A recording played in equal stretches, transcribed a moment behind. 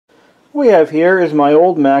What we have here is my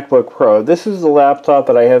old MacBook Pro. This is the laptop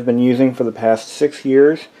that I have been using for the past 6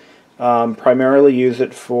 years. Primarily use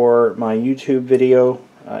it for my YouTube video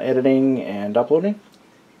editing and uploading.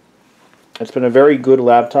 It's been a very good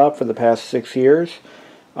laptop for the past 6 years,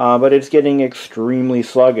 but it's getting extremely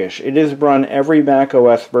sluggish. It has run every Mac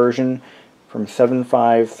OS version from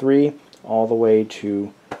 7.5.3 all the way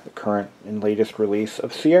to the current and latest release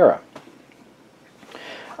of Sierra.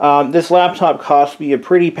 This laptop cost me a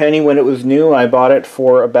pretty penny when it was new. I bought it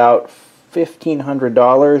for about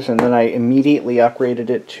 $1,500, and then I immediately upgraded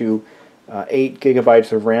it to 8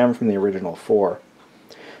 gigabytes of RAM from the original 4.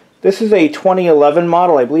 This is a 2011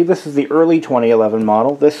 model. I believe this is the early 2011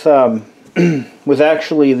 model. This was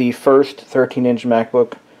actually the first 13-inch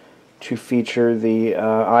MacBook to feature the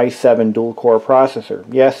i7 dual-core processor.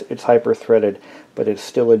 Yes, it's hyper-threaded, but it's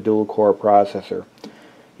still a dual-core processor.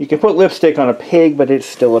 You can put lipstick on a pig, but it's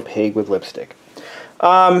still a pig with lipstick.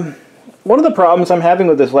 One of the problems I'm having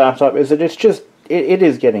with this laptop is that it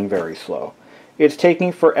is getting very slow. It's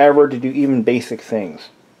taking forever to do even basic things.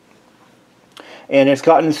 And it's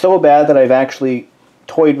gotten so bad that I've actually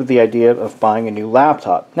toyed with the idea of buying a new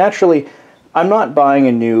laptop. Naturally, I'm not buying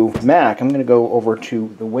a new Mac. I'm going to go over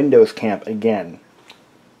to the Windows camp again.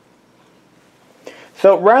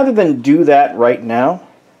 So rather than do that right now,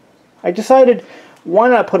 I decided, why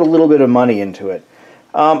not put a little bit of money into it?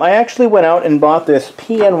 I actually went out and bought this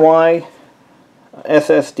PNY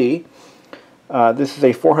SSD. This is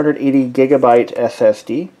a 480 gigabyte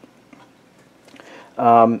SSD.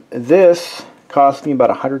 This cost me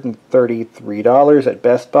about $133 at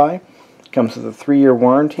Best Buy. Comes with a 3-year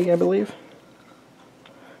warranty, I believe.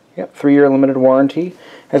 Yep, 3-year limited warranty.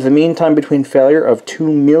 Has a mean time between failure of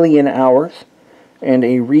 2 million hours. And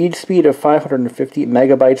a read speed of 550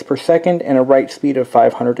 megabytes per second and a write speed of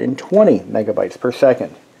 520 megabytes per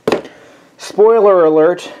second. Spoiler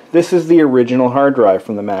alert, this is the original hard drive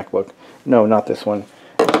from the MacBook. No, not this one.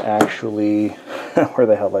 Actually, where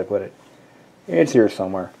the hell did I put it? It's here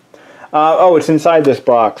somewhere. Oh, it's inside this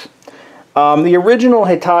box. The original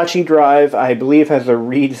Hitachi drive, I believe, has a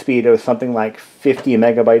read speed of something like 50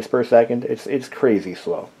 megabytes per second. It's crazy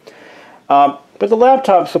slow. But the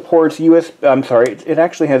laptop supports I'm sorry, it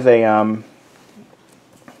actually has a, I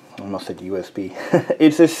almost said USB.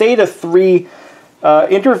 It's a SATA 3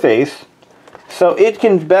 interface, so it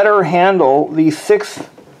can better handle the 6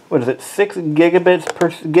 gigabits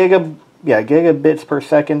per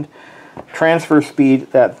second transfer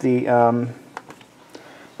speed that the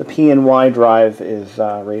PNY drive is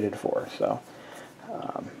rated for. So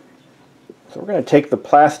we're going to take the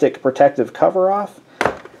plastic protective cover off.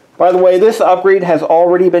 By the way, this upgrade has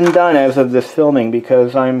already been done as of this filming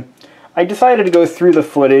because I decided to go through the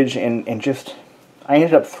footage and I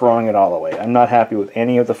ended up throwing it all away. I'm not happy with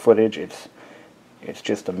any of the footage. It's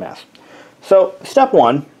just a mess. So, step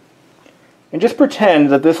 1, and just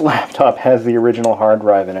pretend that this laptop has the original hard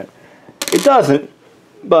drive in it. It doesn't,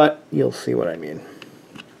 but you'll see what I mean.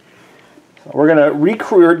 So we're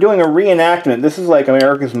doing a reenactment. This is like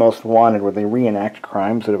America's Most Wanted, where they reenact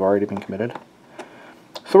crimes that have already been committed.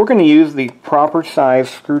 So we're going to use the proper size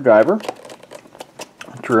screwdriver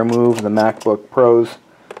to remove the MacBook Pro's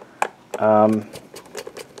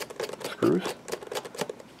screws.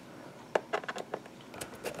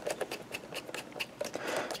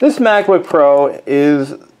 This MacBook Pro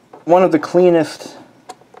is one of the cleanest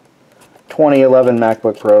 2011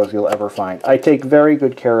 MacBook Pros you'll ever find. I take very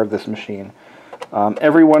good care of this machine.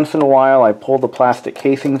 Every once in a while I pull the plastic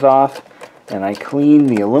casings off and I clean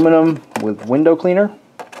the aluminum with window cleaner.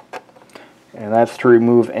 And that's to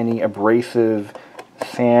remove any abrasive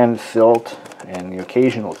sand, silt, and the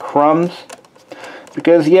occasional crumbs.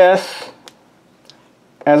 Because yes,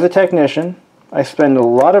 as a technician, I spend a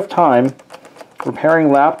lot of time repairing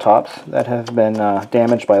laptops that have been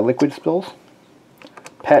damaged by liquid spills,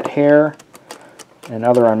 pet hair, and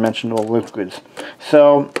other unmentionable liquids.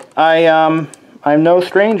 So I'm no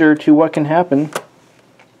stranger to what can happen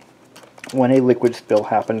when a liquid spill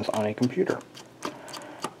happens on a computer.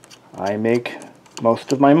 I make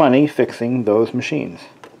most of my money fixing those machines.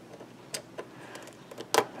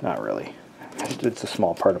 Not really. It's a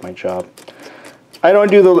small part of my job. I don't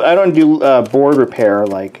do board repair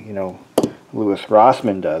like Louis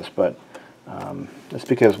Rossmann does, but that's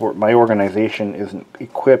because my organization isn't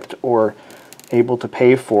equipped or able to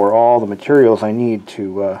pay for all the materials I need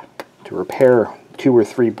to repair 2 or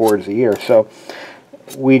 3 boards a year. So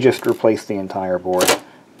we just replace the entire board.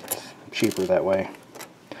 It's cheaper that way.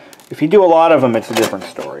 If you do a lot of them, it's a different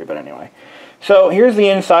story, but anyway. So here's the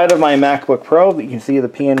inside of my MacBook Pro. You can see the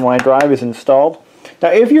PNY drive is installed.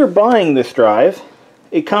 Now if you're buying this drive,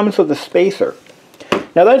 it comes with a spacer.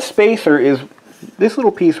 Now that spacer is this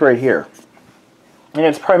little piece right here. And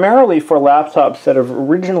it's primarily for laptops that have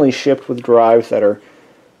originally shipped with drives that are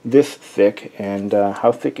this thick. And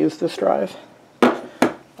how thick is this drive?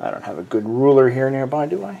 I don't have a good ruler here nearby,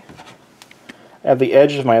 do I? I have the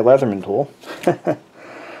edge of my Leatherman tool.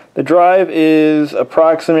 The drive is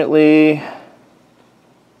approximately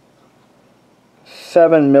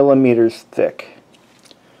 7 millimeters thick,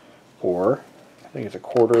 or I think it's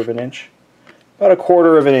 1/4 of an inch, about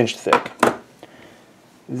 1/4 of an inch thick.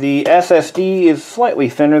 The SSD is slightly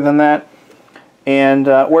thinner than that, and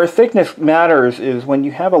where thickness matters is when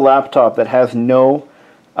you have a laptop that has no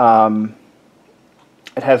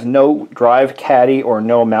drive caddy or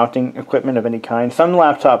no mounting equipment of any kind. Some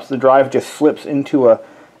laptops, the drive just slips into a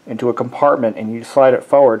compartment and you slide it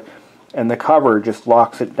forward and the cover just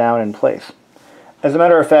locks it down in place. As a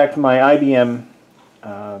matter of fact, my IBM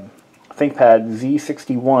ThinkPad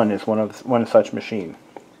Z61 is one such machine.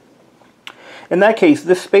 In that case,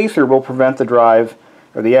 this spacer will prevent the drive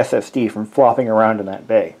or the SSD from flopping around in that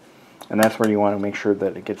bay. And that's where you want to make sure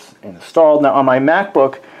that it gets installed. Now on my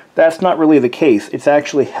MacBook, that's not really the case. It's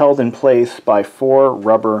actually held in place by 4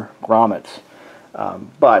 rubber grommets.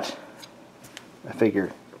 But I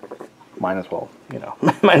figure might as well,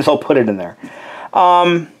 might as well put it in there.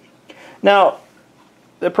 Now,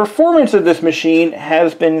 the performance of this machine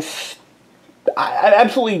has been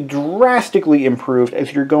absolutely drastically improved,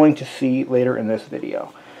 as you're going to see later in this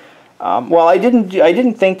video. Well, I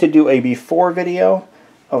didn't think to do a before video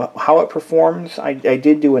of how it performs. I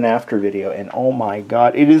did do an after video, and oh my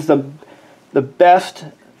god, it is the best.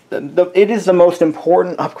 It is the most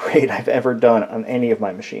important upgrade I've ever done on any of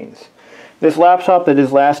my machines. This laptop that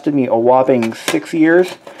has lasted me a whopping 6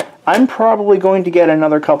 years, I'm probably going to get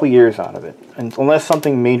another couple years out of it, unless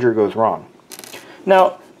something major goes wrong.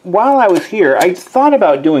 Now, while I was here, I thought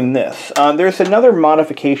about doing this. There's another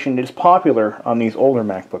modification that is popular on these older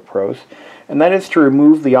MacBook Pros, and that is to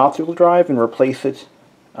remove the optical drive and replace it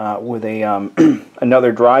with a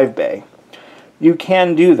another drive bay. You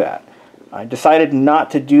can do that. I decided not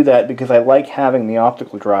to do that because I like having the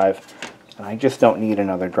optical drive, and I just don't need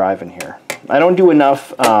another drive in here. I don't do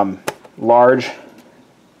enough large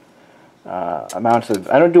amounts of...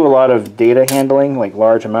 I don't do a lot of data handling, like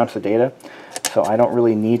large amounts of data, so I don't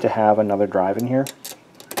really need to have another drive in here.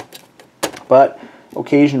 But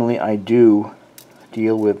occasionally I do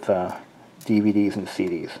deal with DVDs and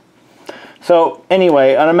CDs. So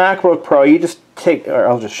anyway, on a MacBook Pro, you just take... or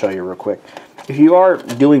I'll just show you real quick. If you are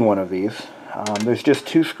doing one of these, there's just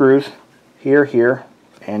 2 screws, here,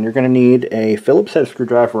 and you're going to need a Phillips head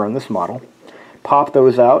screwdriver on this model. Pop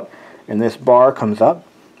those out, and this bar comes up,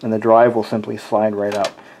 and the drive will simply slide right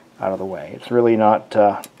out of the way. It's really not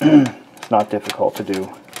it's not difficult to do.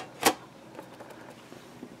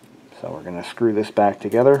 So we're going to screw this back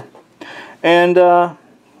together, and I'm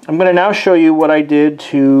going to now show you what I did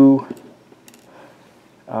to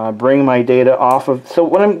bring my data off of... So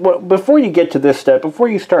before you get to this step, before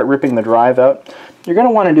you start ripping the drive out, you're going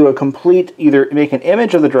to want to do a complete, either make an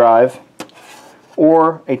image of the drive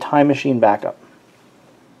or a time machine backup.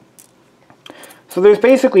 So there's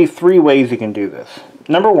basically 3 ways you can do this.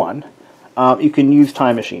 Number 1, you can use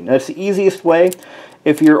time machine. That's the easiest way.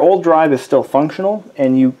 If your old drive is still functional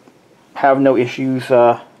and you have no issues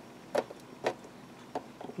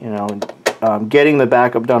getting the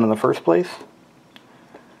backup done in the first place,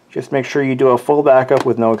 just make sure you do a full backup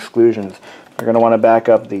with no exclusions. You're going to want to back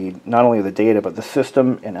up not only the data, but the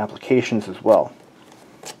system and applications as well.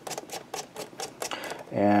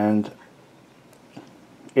 And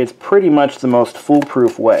it's pretty much the most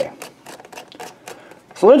foolproof way.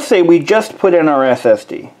 So let's say we just put in our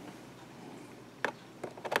SSD.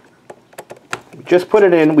 We just put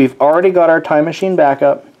it in. We've already got our time machine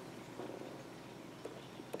backup,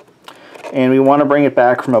 and we want to bring it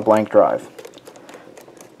back from a blank drive.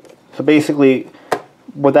 So basically,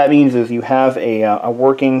 what that means is you have a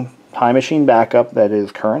working time machine backup that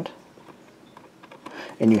is current,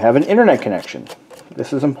 and you have an internet connection.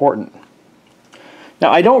 This is important.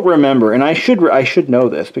 Now, I don't remember, and I should know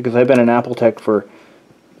this because I've been an Apple tech for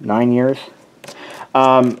 9 years.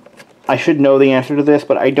 I should know the answer to this,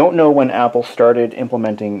 but I don't know when Apple started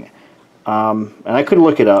implementing, and I could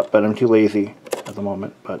look it up, but I'm too lazy at the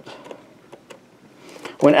moment. But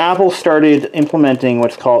when Apple started implementing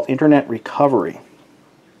what's called internet recovery.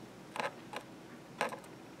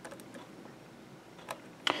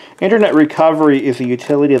 Internet recovery is a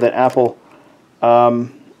utility that Apple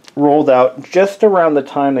rolled out just around the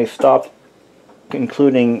time they stopped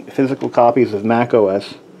including physical copies of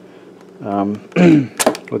macOS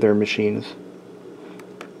with their machines.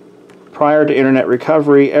 prior to Internet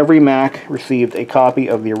Recovery, every Mac received a copy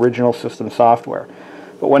of the original system software.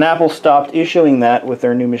 But when Apple stopped issuing that with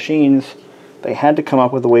their new machines, they had to come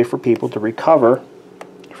up with a way for people to recover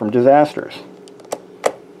from disasters.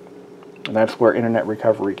 And that's where Internet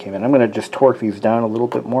Recovery came in. I'm going to just torque these down a little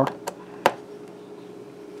bit more.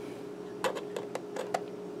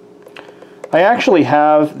 I actually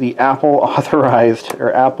have the Apple authorized,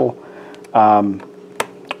 or Apple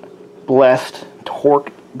blessed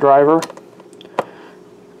torque driver.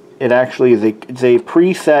 It actually is it's a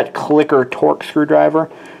preset clicker torque screwdriver.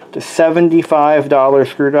 It's a $75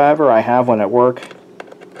 screwdriver. I have one at work.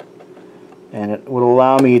 And it would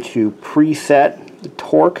allow me to preset the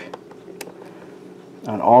torque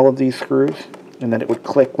on all of these screws, and then it would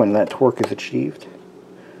click when that torque is achieved.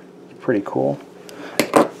 It's pretty cool.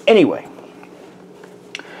 Anyway,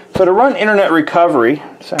 so to run Internet Recovery,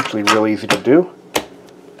 it's actually really easy to do.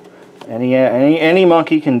 Any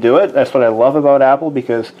monkey can do it. That's what I love about Apple,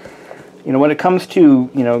 because when it comes to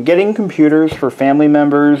getting computers for family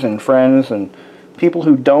members and friends and people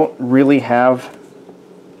who don't really have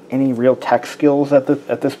any real tech skills at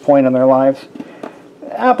this point in their lives,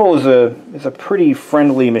 Apple is a pretty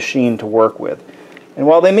friendly machine to work with. And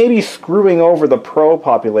while they may be screwing over the pro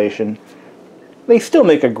population, they still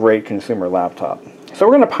make a great consumer laptop. So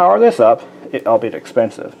we're going to power this up, albeit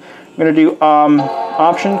expensive. I'm going to do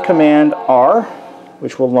Option Command R,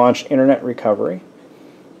 which will launch Internet Recovery.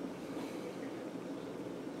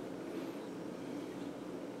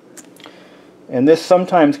 And this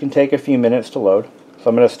sometimes can take a few minutes to load. So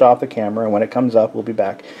I'm going to stop the camera, and when it comes up, we'll be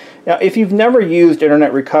back. Now, if you've never used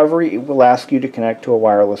Internet Recovery, it will ask you to connect to a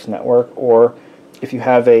wireless network, or if you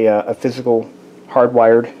have a physical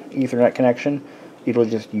hardwired Ethernet connection, it'll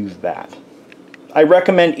just use that. I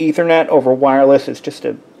recommend Ethernet over wireless. It's just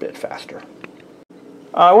a bit faster.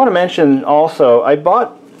 I want to mention also, I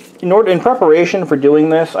bought, in preparation for doing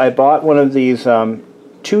this, I bought one of these 2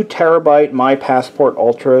 terabyte My Passport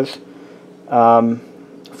Ultras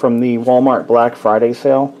from the Walmart Black Friday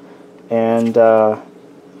sale, and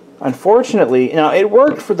unfortunately, now it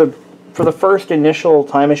worked for the first initial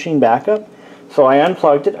Time Machine backup. So I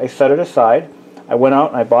unplugged it, I set it aside, I went out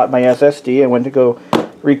and I bought my SSD, I went to go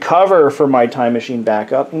recover for my Time Machine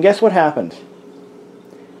backup, and guess what happened?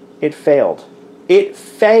 It failed. It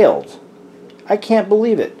failed. I can't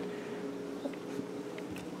believe it.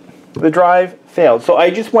 The drive failed. So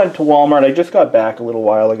I just went to Walmart. I just got back a little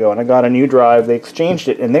while ago, and I got a new drive. They exchanged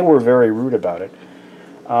it, and they were very rude about it.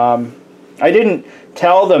 I didn't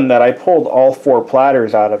tell them that I pulled all 4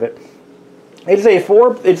 platters out of it. It's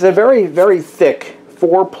a very, very thick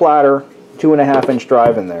 4-platter, 2.5-inch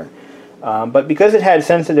drive in there. But because it had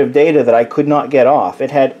sensitive data that I could not get off,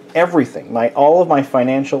 it had everything, all of my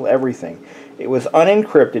financial everything. It was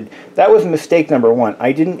unencrypted. That was mistake number 1.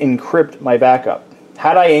 I didn't encrypt my backup.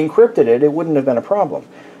 Had I encrypted it, it wouldn't have been a problem.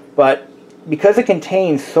 But because it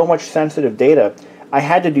contains so much sensitive data, I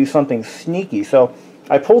had to do something sneaky. So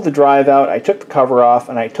I pulled the drive out, I took the cover off,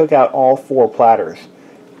 and I took out all 4 platters,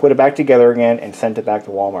 put it back together again, and sent it back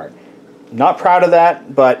to Walmart. Not proud of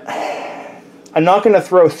that, but I'm not going to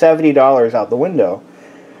throw $70 out the window.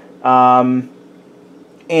 And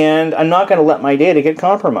I'm not going to let my data get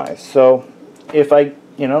compromised. So if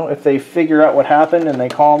if they figure out what happened and they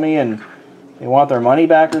call me and they want their money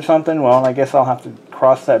back or something, well, I guess I'll have to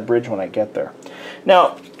cross that bridge when I get there.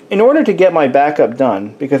 Now, in order to get my backup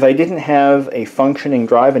done, because I didn't have a functioning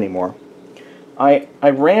drive anymore, I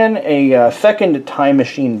ran a second Time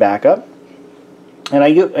Machine backup, and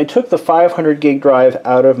I took the 500 gig drive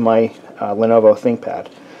out of my Lenovo ThinkPad.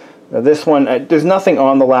 Now this one, there's nothing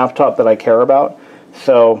on the laptop that I care about,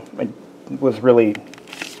 so it was really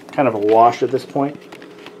kind of a wash at this point.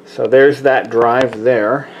 So there's that drive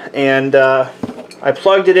there, and I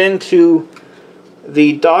plugged it into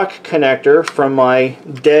the dock connector from my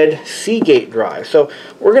dead Seagate drive. So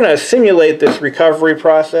we're going to simulate this recovery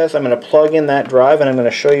process. I'm going to plug in that drive, and I'm going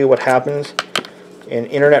to show you what happens in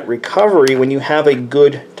Internet Recovery when you have a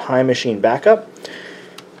good Time Machine backup.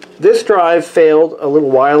 This drive failed a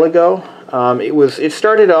little while ago. It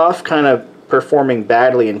started off kind of performing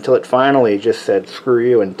badly until it finally just said screw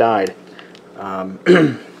you and died.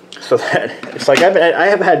 So that it's like I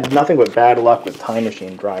have had nothing but bad luck with Time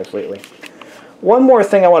Machine drives lately. One more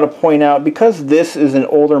thing I want to point out, because this is an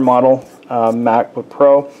older model MacBook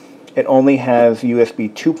Pro, it only has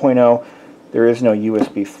USB 2.0. There is no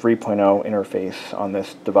USB 3.0 interface on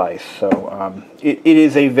this device, so it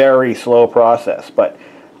is a very slow process, but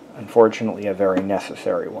unfortunately a very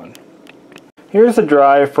necessary one. Here's the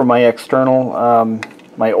drive for my external,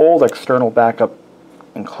 my old external backup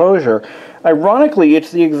enclosure. Ironically,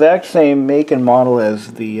 it's the exact same make and model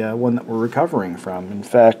as the one that we're recovering from. In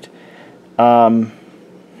fact,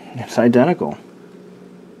 it's identical.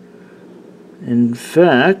 In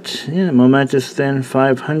fact, yeah, Momentous Thin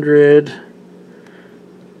 500,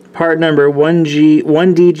 part number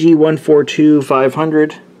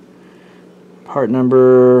 1DG142500, part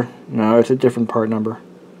number, no, it's a different part number,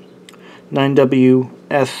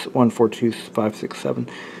 9WS142567.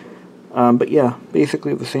 But yeah,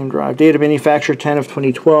 basically the same drive. Date of manufacture 10 of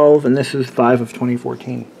 2012, and this is 5 of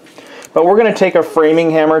 2014. But we're going to take a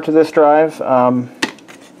framing hammer to this drive,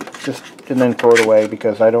 just and then throw it away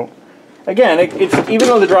because I don't. Again, it's even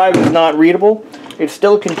though the drive is not readable, it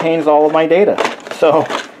still contains all of my data. So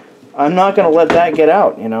I'm not going to let that get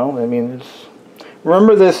out. You know, I mean,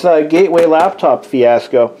 remember this Gateway laptop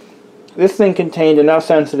fiasco? This thing contained enough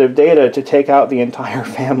sensitive data to take out the entire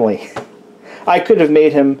family. I could have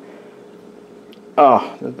made him.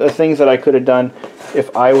 Oh, the things that I could have done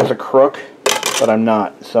if I was a crook, but I'm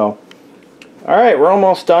not. So, all right, we're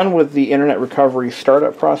almost done with the Internet Recovery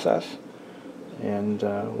startup process, and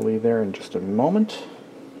we'll be there in just a moment.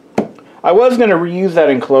 I was going to reuse that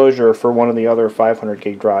enclosure for one of the other 500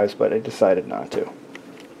 gig drives, but I decided not to.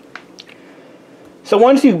 So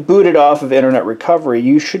once you've booted off of Internet Recovery,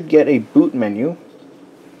 you should get a boot menu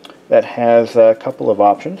that has a couple of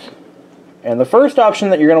options. And the first option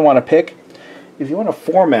that you're going to want to pick is you want to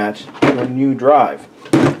format your new drive.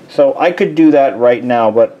 So I could do that right now,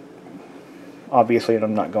 but obviously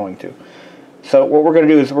I'm not going to. So what we're going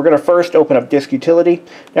to do is we're going to first open up Disk Utility.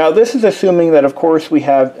 Now this is assuming that, of course, we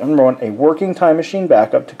have, number one, a working Time Machine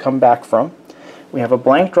backup to come back from. We have a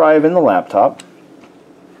blank drive in the laptop.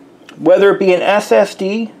 Whether it be an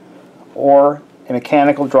SSD or a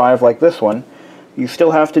mechanical drive like this one, you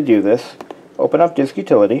still have to do this. Open up Disk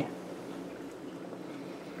Utility.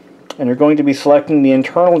 And you're going to be selecting the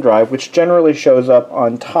internal drive, which generally shows up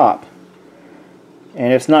on top.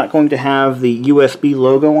 And it's not going to have the USB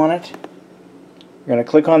logo on it. You're going to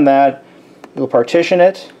click on that. You'll partition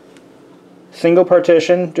it. Single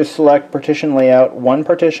partition, just select partition layout, one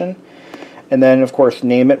partition. And then, of course,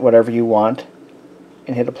 name it whatever you want.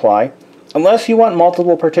 And hit apply. Unless you want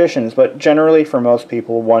multiple partitions, but generally for most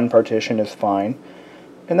people, one partition is fine.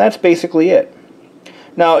 And that's basically it.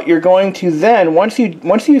 Now you're going to then, once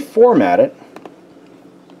you format it,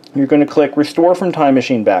 you're going to click Restore from Time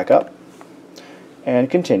Machine Backup and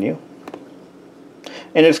continue.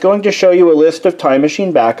 And it's going to show you a list of Time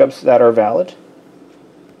Machine backups that are valid.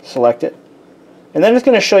 Select it. And then it's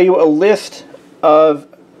going to show you a list of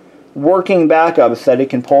working backups that it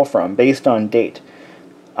can pull from based on date.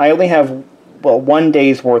 I only have, well, 1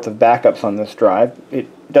 day's worth of backups on this drive. It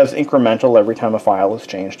does incremental every time a file is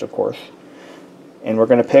changed, of course. And we're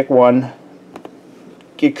going to pick one.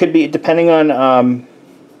 It could be, depending on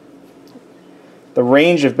the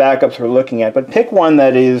range of backups we're looking at, but pick one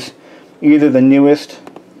that is either the newest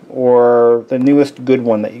or the newest good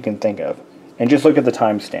one that you can think of. And just look at the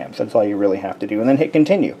timestamps. That's all you really have to do. And then hit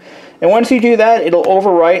continue. And once you do that, it'll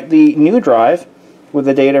overwrite the new drive with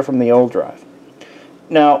the data from the old drive.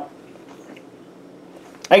 Now,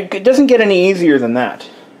 it doesn't get any easier than that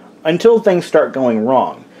until things start going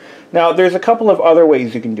wrong. Now, there's a couple of other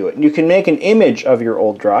ways you can do it. You can make an image of your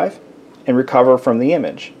old drive and recover from the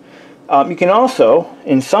image. You can also,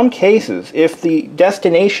 in some cases, if the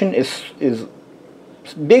destination is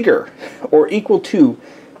bigger or equal to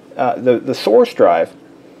the source drive,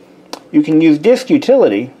 you can use Disk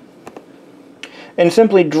Utility and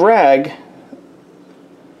simply drag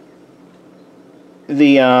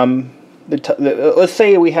let's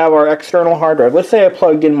say we have our external hard drive. Let's say I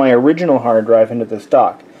plugged in my original hard drive into this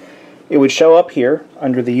dock. It would show up here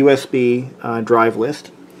under the USB drive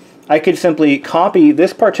list. I could simply copy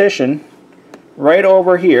this partition right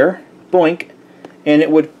over here, boink, and it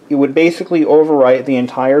would basically overwrite the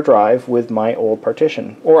entire drive with my old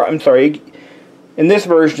partition. Or, I'm sorry, in this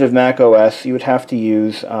version of Mac OS, you would have to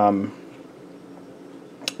use the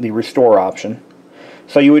restore option.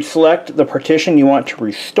 So you would select the partition you want to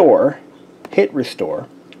restore, hit restore,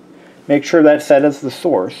 make sure that's set as the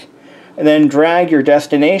source, and then drag your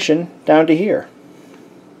destination down to here.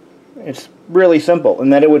 It's really simple,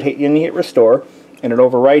 and then it would hit restore, and it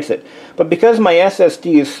overwrites it. But because my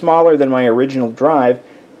SSD is smaller than my original drive,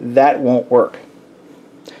 that won't work.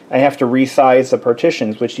 I have to resize the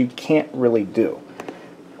partitions, which you can't really do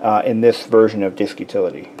in this version of Disk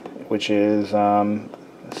Utility, which is,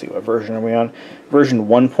 let's see, what version are we on? Version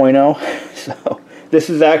 1.0. So this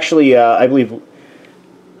is actually, I believe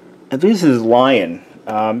this is Lion.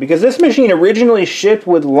 Because this machine originally shipped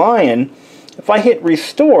with Lion. If I hit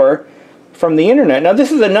restore, from the internet. Now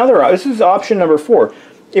this is option number 4.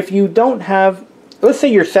 If you don't have, let's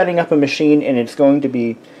say you're setting up a machine and it's going to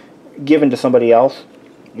be given to somebody else,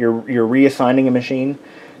 you're reassigning a machine,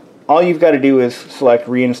 all you've got to do is select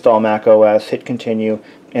reinstall Mac OS, hit continue,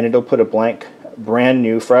 and it'll put a blank, brand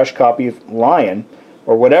new, fresh copy of Lion,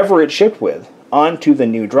 or whatever it shipped with, onto the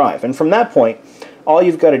new drive. And from that point, all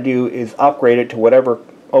you've got to do is upgrade it to whatever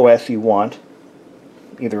OS you want.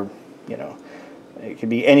 Either, you know, it could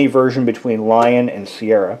be any version between Lion and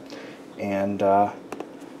Sierra. And there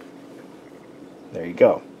you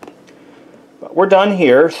go. But we're done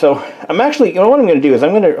here. So I'm actually, you know what I'm going to do is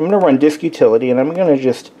I'm going to run disk utility, and I'm going to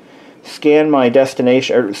just scan my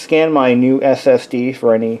destination, or scan my new SSD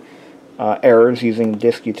for any errors using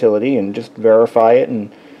disk utility, and just verify it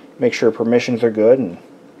and make sure permissions are good, and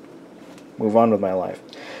move on with my life.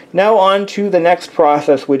 Now on to the next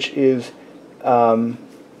process, which is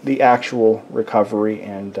the actual recovery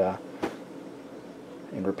and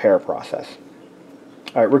repair process.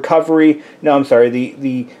 All right, recovery. No, I'm sorry.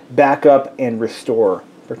 The backup and restore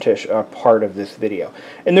part of this video.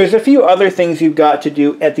 And there's a few other things you've got to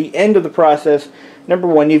do at the end of the process. Number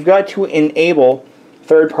 1, you've got to enable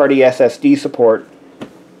third-party SSD support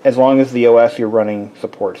as long as the OS you're running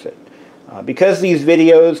supports it. Because these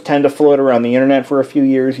videos tend to float around the internet for a few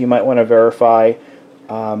years, you might want to verify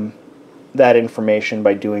that information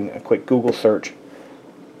by doing a quick Google search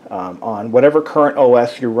on whatever current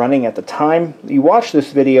OS you're running at the time you watch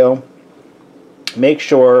this video. Make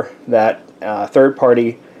sure that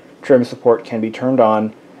third-party trim support can be turned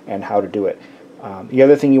on, and how to do it. The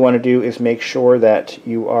other thing you want to do is make sure that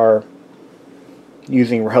you are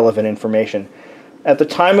using relevant information. At the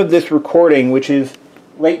time of this recording, which is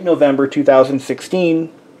late November 2016,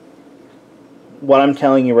 what I'm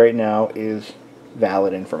telling you right now is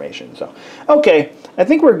valid information. So, okay, I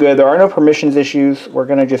think we're good. There are no permissions issues. We're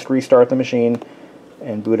going to just restart the machine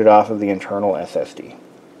and boot it off of the internal SSD.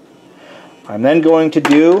 I'm then going to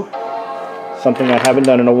do something I haven't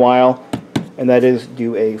done in a while, and that is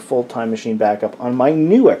do a full time machine backup on my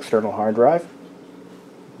new external hard drive.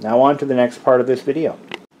 Now on to the next part of this video.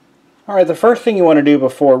 Alright, the first thing you want to do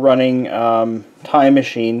before running Time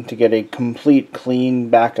Machine to get a complete clean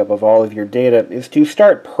backup of all of your data is to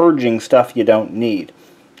start purging stuff you don't need.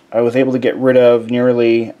 I was able to get rid of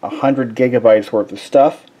nearly 100 gigabytes worth of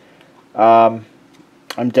stuff. I'm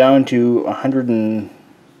down to 100 and...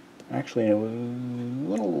 actually a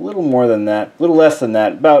little more than that, a little less than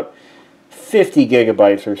that, about 50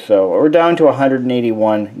 gigabytes or so. We're down to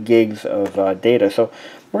 181 gigs of data. So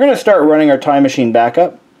we're going to start running our Time Machine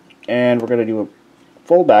backup, and we're going to do a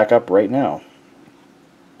full backup right now.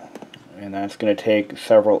 And that's going to take a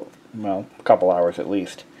couple hours at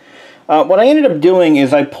least. What I ended up doing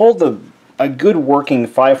is I pulled a good working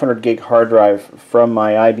 500 gig hard drive from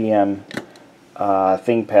my IBM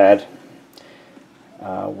ThinkPad.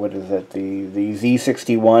 What is it? The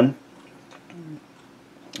Z61.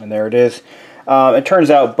 And there it is. It turns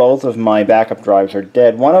out both of my backup drives are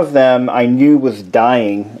dead. One of them I knew was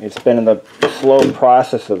dying. It's been in the slow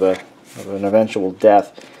process of an eventual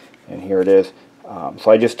death, and here it is.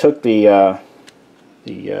 So I just took the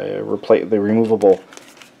removable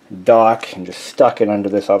dock and just stuck it under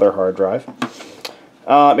this other hard drive.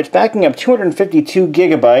 It's backing up 252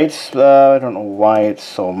 gigabytes. I don't know why it's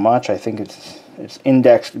so much. I think it's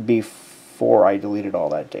indexed before I deleted all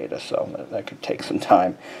that data, so that could take some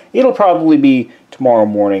time. It'll probably be tomorrow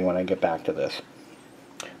morning when I get back to this.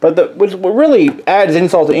 But what really adds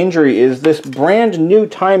insult to injury is this brand new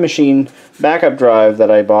Time Machine backup drive that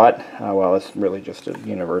I bought. Well, it's really just a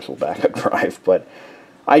universal backup drive, but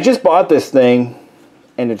I just bought this thing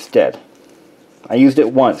and it's dead. I used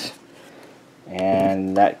it once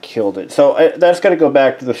and that killed it. So that's got to go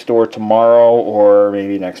back to the store tomorrow or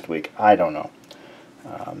maybe next week. I don't know.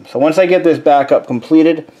 So once I get this backup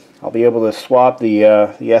completed, I'll be able to swap the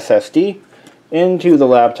SSD into the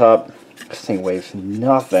laptop. This thing weighs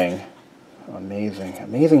nothing. Amazing.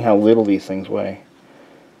 Amazing how little these things weigh.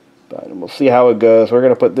 But we'll see how it goes. We're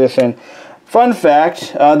going to put this in. Fun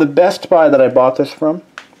fact, the Best Buy that I bought this from,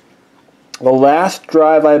 the last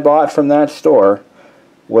drive I bought from that store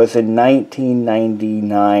was in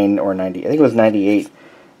 1999 or 90. I think it was 98.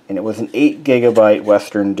 And it was an 8 gigabyte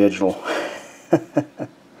Western Digital.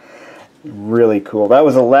 Really cool. That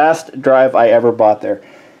was the last drive I ever bought there.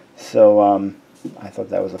 So I thought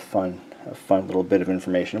that was a fun little bit of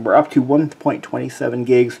information. We're up to 1.27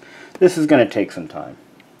 gigs. This is going to take some time.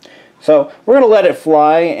 So we're going to let it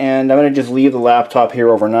fly, and I'm going to just leave the laptop here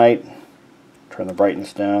overnight. Turn the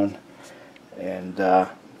brightness down, and we'll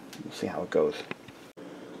see how it goes.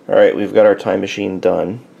 Alright, we've got our Time Machine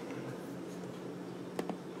done.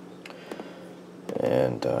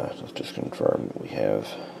 And let's just confirm we have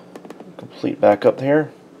complete backup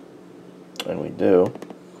here. And we do.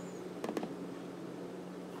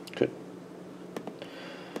 Good.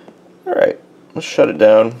 Alright, let's shut it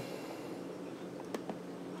down.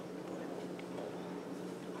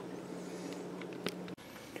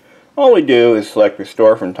 All we do is select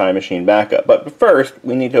Restore from Time Machine Backup. But first,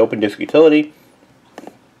 we need to open Disk Utility.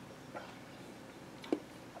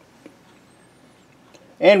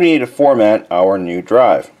 And we need to format our new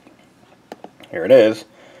drive. Here it is.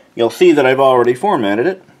 You'll see that I've already formatted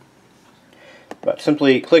it. But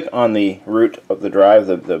simply click on the root of the drive,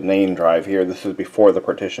 the main drive here. This is before the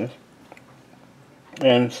partitions.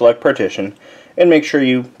 And select Partition. And make sure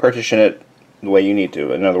you partition it the way you need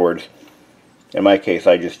to. In other words, in my case,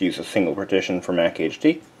 I just use a single partition for Mac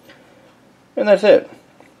HD. And that's it.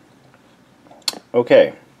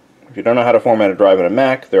 Okay. If you don't know how to format a drive on a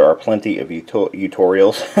Mac, there are plenty of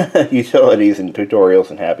utilities and tutorials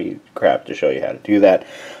and happy crap to show you how to do that.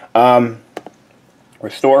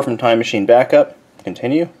 Restore from Time Machine Backup.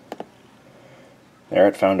 Continue. There,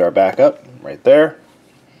 it found our backup right there.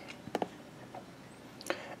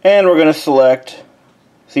 And we're going to select...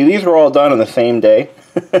 See, these were all done on the same day.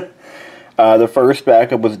 The first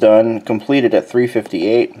backup was done, completed at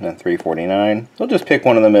 3:58 and then 3:49. We'll just pick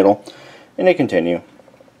one in the middle and hit continue.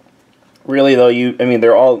 Really though,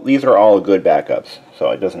 these are all good backups,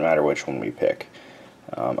 so it doesn't matter which one we pick.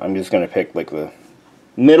 I'm just going to pick like the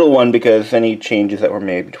middle one because any changes that were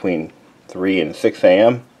made between 3 and 6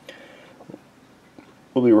 a.m.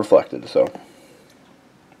 will be reflected. So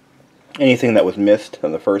anything that was missed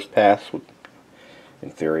on the first pass would,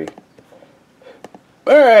 in theory.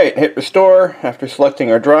 Alright, hit restore after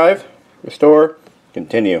selecting our drive. Restore,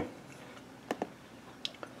 continue.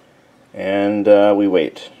 And we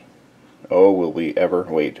wait. Oh, will we ever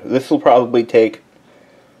wait? This will probably take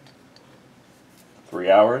 3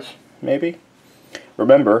 hours, maybe.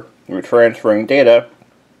 Remember, we're transferring data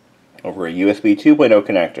over a USB 2.0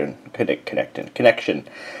 connection.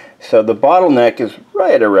 So the bottleneck is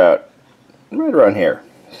right around here.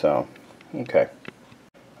 So, okay.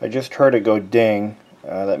 I just heard it go ding.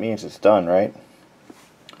 That means it's done, right?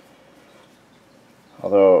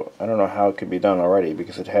 Although, I don't know how it could be done already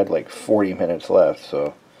because it had like 40 minutes left,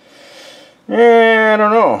 so... I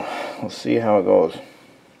don't know. We'll see how it goes.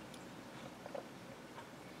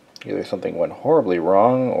 Either something went horribly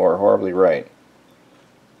wrong or horribly right.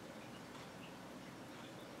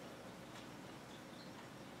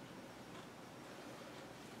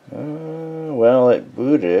 Well, it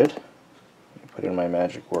booted. Put in my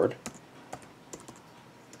magic word.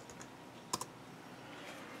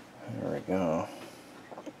 There we go.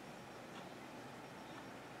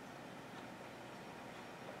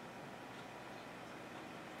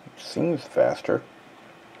 It seems faster.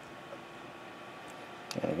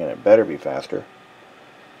 And again, it better be faster.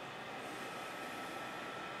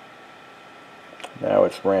 Now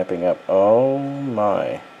it's ramping up. Oh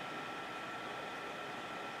my.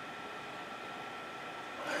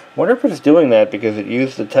 I wonder if it's doing that because it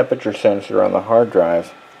used the temperature sensor on the hard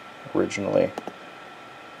drive originally.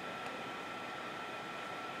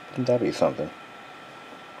 Wouldn't that be something?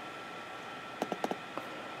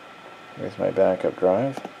 Here's my backup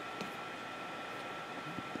drive.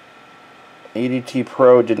 ADT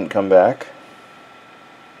Pro didn't come back.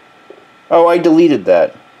 Oh, I deleted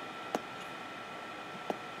that.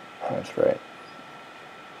 That's right.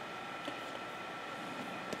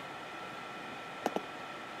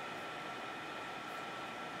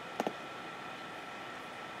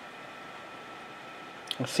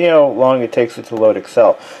 Let's see how long it takes it to load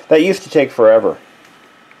Excel. That used to take forever.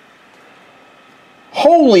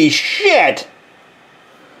 Holy shit!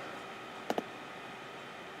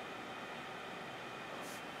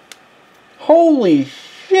 Holy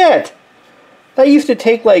shit! That used to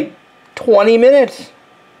take like 20 minutes.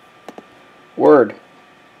 Word,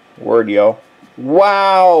 yo.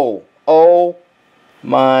 Wow! Oh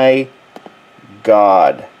my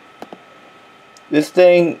god. This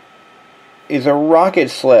thing is a rocket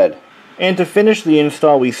sled. And to finish the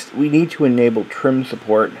install, we need to enable trim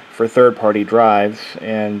support for third-party drives.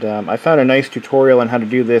 And I found a nice tutorial on how to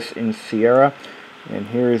do this in Sierra. And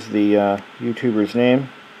here's the YouTuber's name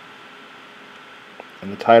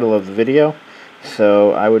and the title of the video.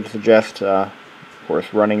 So I would suggest, of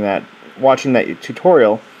course, watching that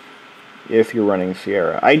tutorial if you're running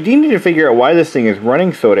Sierra. I do need to figure out why this thing is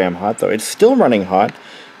running so damn hot, though. It's still running hot,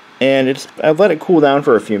 and I've let it cool down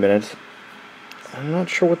for a few minutes. I'm not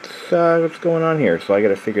sure what's going on here, so I got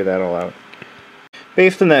to figure that all out.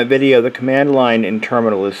 Based on that video, the command line in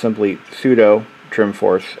terminal is simply sudo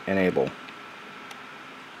trimforce enable.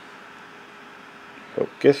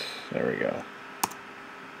 Focus. There we go.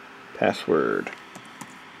 Password.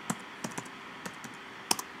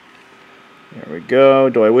 There we go.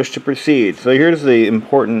 Do I wish to proceed? So here's the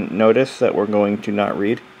important notice that we're going to not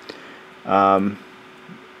read.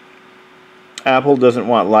 Apple doesn't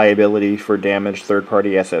want liability for damaged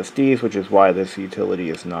third-party SSDs, which is why this utility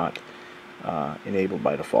is not enabled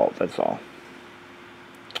by default. That's all.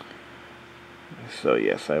 So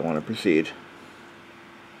yes, I want to proceed.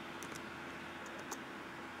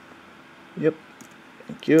 Yep.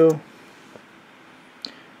 Thank you.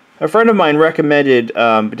 A friend of mine recommended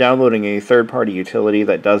downloading a third-party utility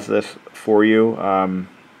that does this for you.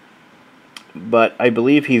 But I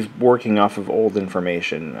believe he's working off of old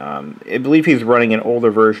information. I believe he's running an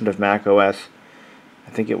older version of Mac OS. I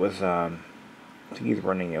think it was, I think he's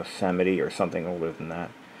running Yosemite or something older than that.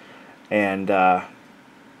 And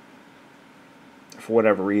for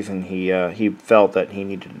whatever reason, he felt that he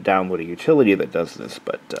needed to download a utility that does this.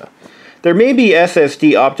 But there may be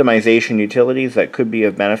SSD optimization utilities that could be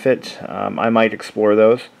of benefit. I might explore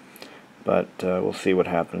those, but we'll see what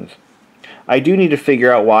happens. I do need to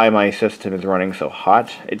figure out why my system is running so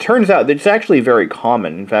hot. It turns out that it's actually very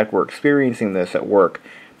common. In fact, we're experiencing this at work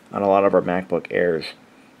on a lot of our MacBook Airs,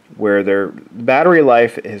 where their battery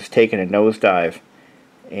life has taken a nosedive,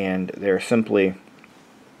 and they're simply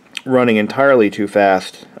running entirely too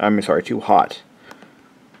fast. I'm sorry, too hot.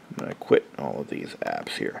 I'm going to quit all of these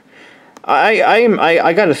apps here.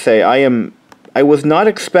 I gotta say, I was not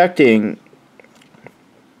expecting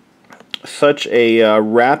such a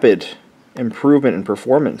rapid improvement in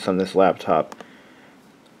performance on this laptop.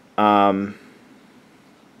 Wasn't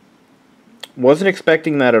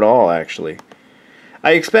expecting that at all, actually.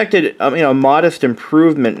 I expected, a modest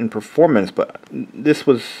improvement in performance, but this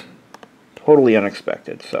was totally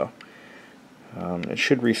unexpected. So it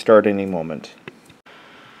should restart any moment.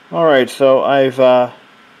 All right, so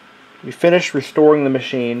we finished restoring the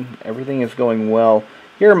machine. Everything is going well.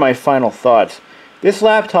 Here are my final thoughts. This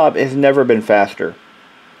laptop has never been faster.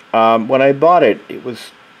 When I bought it, it was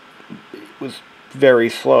very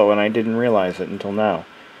slow, and I didn't realize it until now.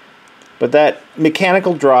 But that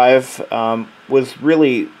mechanical drive was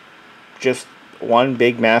really just one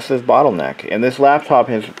big, massive bottleneck. And this laptop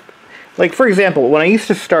has, like, for example, when I used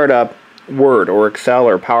to start up Word or Excel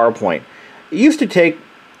or PowerPoint, it used to take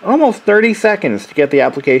almost 30 seconds to get the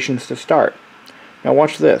applications to start. Now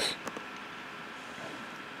watch this.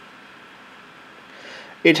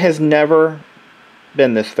 It has never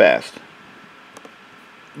been this fast.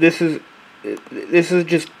 This is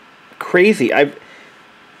just crazy. I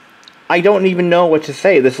don't even know what to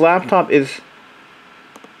say. This laptop is,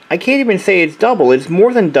 I can't even say it's double. It's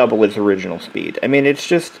more than double its original speed. I mean,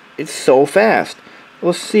 it's so fast.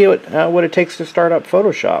 Let's see what it takes to start up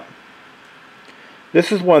Photoshop.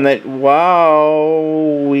 This is one that,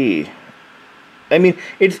 wowee. I mean,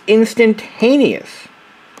 it's instantaneous.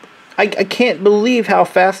 I can't believe how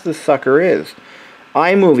fast this sucker is.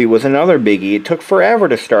 iMovie was another biggie. It took forever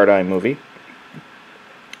to start iMovie.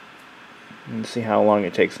 Let's see how long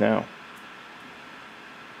it takes now.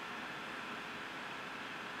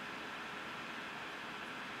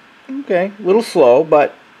 Okay, a little slow,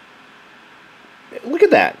 but look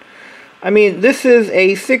at that. I mean, this is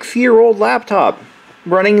a 6-year-old laptop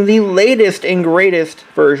running the latest and greatest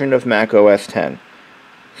version of Mac OS X,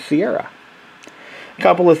 Sierra. A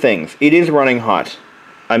couple of things. It is running hot.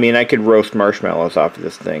 I mean, I could roast marshmallows off of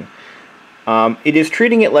this thing. It is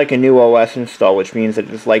treating it like a new OS install, which means that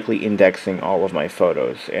it is likely indexing all of my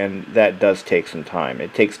photos, and that does take some time.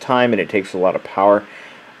 It takes time and it takes a lot of power.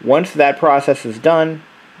 Once that process is done,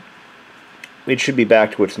 it should be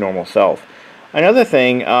back to its normal self. Another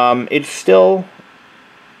thing, it's still,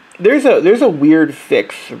 there's a weird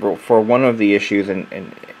fix for one of the issues,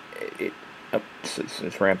 and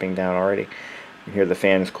it's ramping down already. You hear the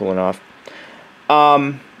fans cooling off.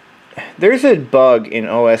 There's a bug in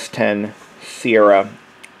OS X Sierra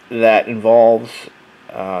that involves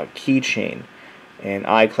keychain and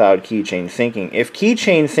iCloud keychain syncing. If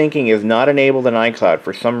keychain syncing is not enabled in iCloud,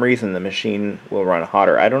 for some reason the machine will run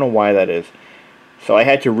hotter. I don't know why that is. So I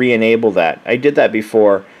had to re-enable that. I did that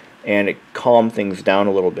before, and it calmed things down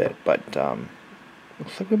a little bit, but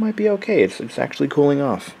looks like we might be okay. It's actually cooling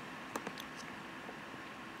off.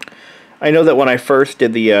 I know that when I first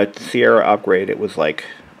did the Sierra upgrade, it was like,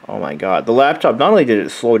 oh my god. The laptop, not only did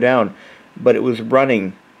it slow down, but it was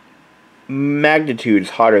running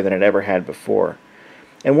magnitudes hotter than it ever had before.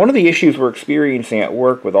 And one of the issues we're experiencing at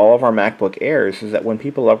work with all of our MacBook Airs is that when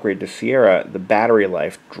people upgrade to Sierra, the battery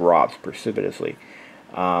life drops precipitously.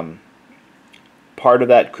 Part of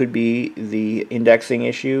that could be the indexing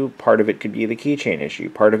issue, part of it could be the keychain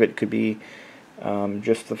issue, part of it could be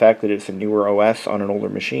Just the fact that it's a newer OS on an older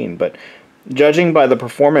machine. But judging by the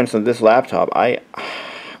performance of this laptop, I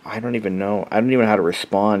don't even know. I don't even know how to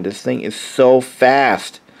respond. This thing is so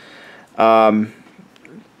fast. I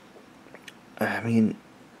mean,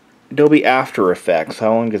 Adobe After Effects,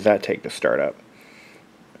 how long does that take to start up?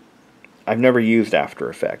 I've never used After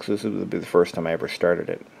Effects. This would be the first time I ever started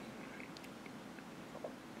it.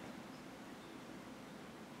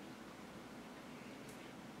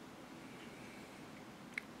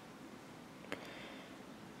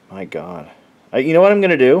 My God. You know what I'm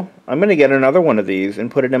going to do? I'm going to get another one of these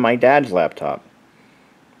and put it in my dad's laptop.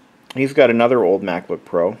 He's got another old MacBook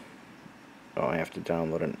Pro. Oh, I have to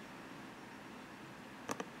download it.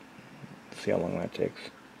 See how long that takes.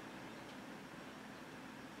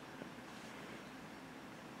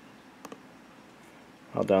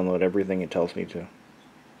 I'll download everything it tells me to.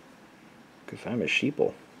 Because I'm a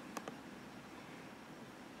sheeple.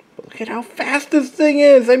 But look at how fast this thing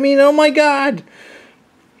is! I mean, oh my God!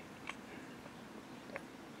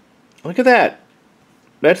 Look at that.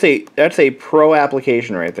 That's a pro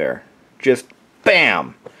application right there. Just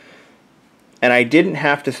bam! And I didn't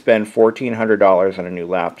have to spend $1,400 on a new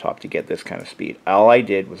laptop to get this kind of speed. All I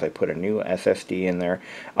did was I put a new SSD in there.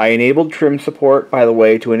 I enabled trim support, by the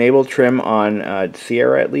way. To enable trim on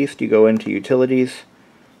Sierra, at least, you go into Utilities,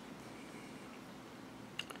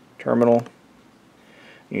 Terminal.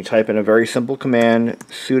 You type in a very simple command,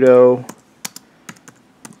 sudo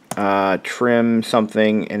trim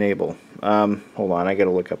something enable. Hold on, I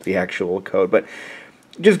gotta look up the actual code. But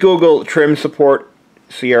just Google trim support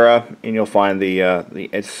Sierra, and you'll find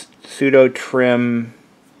it's sudo trim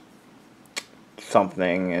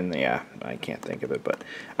something, and yeah, I can't think of it, but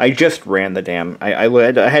I just ran the damn. I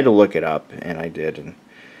had to look it up, and I did.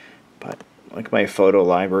 But look at my photo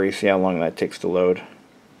library. See how long that takes to load.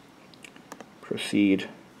 Proceed.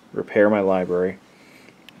 Repair my library.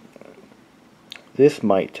 This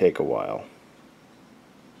might take a while.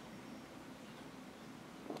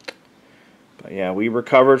 But yeah, we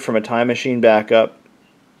recovered from a time machine backup.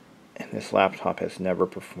 And this laptop has never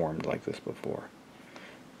performed like this before.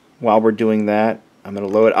 While we're doing that, I'm going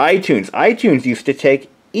to load iTunes. iTunes used to take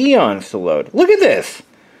eons to load. Look at this.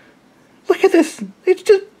 Look at this. It's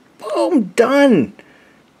just, boom, done.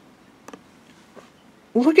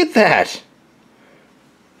 Look at that.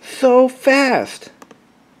 So fast.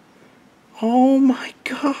 Oh my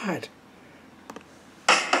God.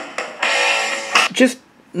 Just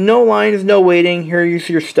no lines, no waiting. Here's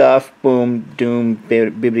your stuff. Boom, doom,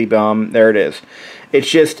 bibbity bomb. There it is. It's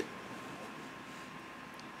just,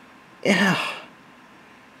 yeah.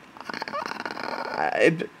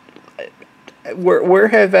 Where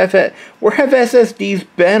have SSDs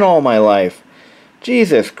been all my life?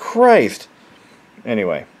 Jesus Christ.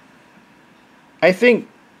 Anyway, I think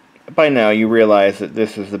by now you realize that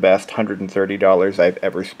this is the best $130 I've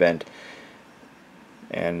ever spent,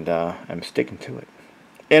 and I'm sticking to it.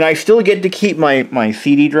 And I still get to keep my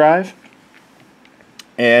CD drive,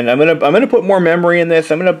 and I'm gonna put more memory in this.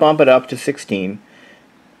 I'm gonna bump it up to 16,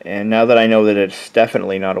 and now that I know that it's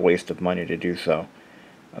definitely not a waste of money to do so,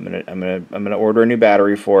 I'm gonna order a new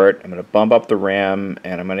battery for it. I'm gonna bump up the RAM,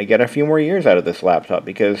 and I'm gonna get a few more years out of this laptop,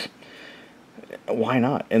 because why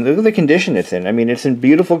not? And look at the condition it's in. I mean, it's in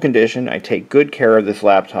beautiful condition. I take good care of this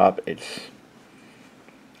laptop. It's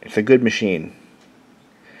a good machine.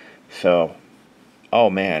 So, oh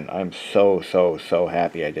man, I'm so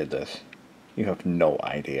happy I did this. You have no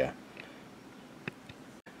idea.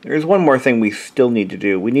 There's one more thing we still need to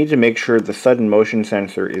do. We need to make sure the sudden motion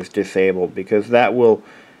sensor is disabled, because that will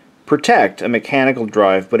protect a mechanical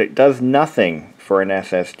drive, but it does nothing for an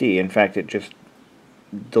SSD. In fact, it just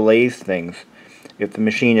delays things if the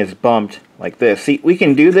machine is bumped like this. See, we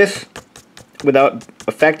can do this without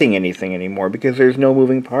affecting anything anymore because there's no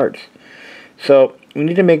moving parts. So we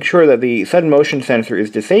need to make sure that the sudden motion sensor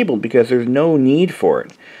is disabled because there's no need for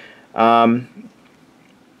it.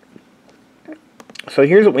 So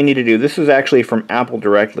here's what we need to do. This is actually from Apple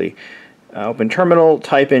directly. Open terminal,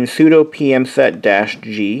 type in sudo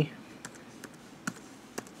pmset-g.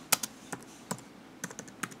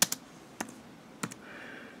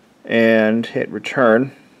 And hit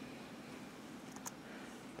return.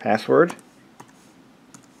 Password.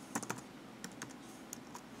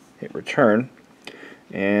 Hit return.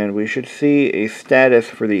 And we should see a status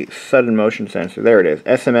for the sudden motion sensor. There it is.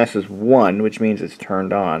 SMS is 1, which means it's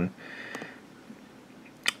turned on.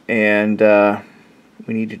 And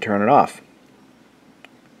we need to turn it off.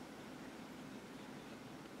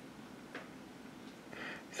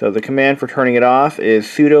 So the command for turning it off is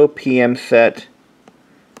sudo pmset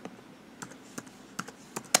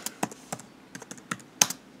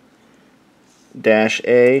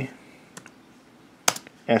 -A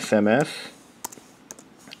SMS.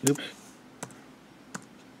 Oops.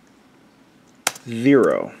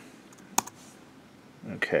 0.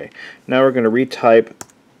 Okay, now we're going to retype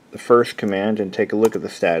the first command and take a look at the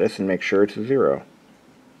status and make sure it's 0.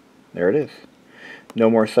 There it is. No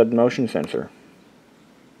more sudden motion sensor.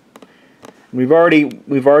 We've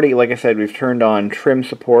already, like I said, we've turned on trim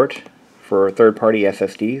support for third-party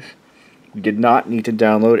SSDs. We did not need to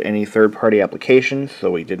download any third-party applications,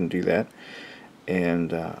 so we didn't do that.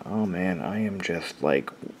 And, oh man, I am just like,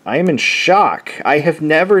 I am in shock. I have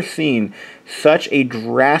never seen such a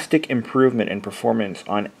drastic improvement in performance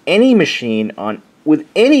on any machine with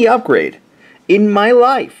any upgrade in my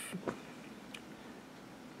life.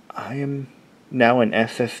 I am now an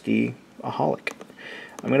SSD-aholic.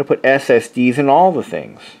 I'm going to put SSDs in all the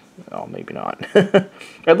things. Oh, maybe not.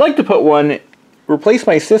 I'd like to put one, replace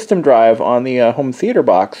my system drive on the home theater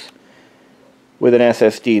box with an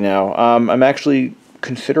SSD now. I'm actually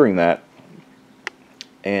considering that.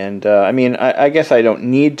 And, I mean, I guess I don't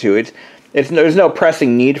need to. There's no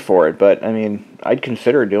pressing need for it, but, I mean, I'd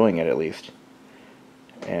consider doing it at least.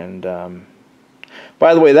 And,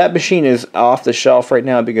 by the way, that machine is off the shelf right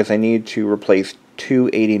now because I need to replace 2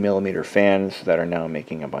 80mm fans that are now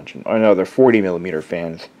making a bunch of... Oh, no, they're 40mm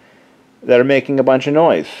fans that are making a bunch of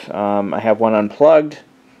noise. I have one unplugged.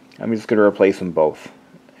 I'm just going to replace them both.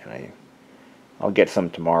 And I'll get some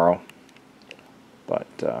tomorrow.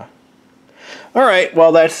 But, alright,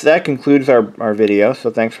 well, that concludes our video,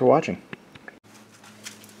 so thanks for watching.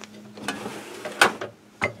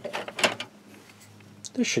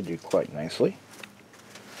 This should do quite nicely.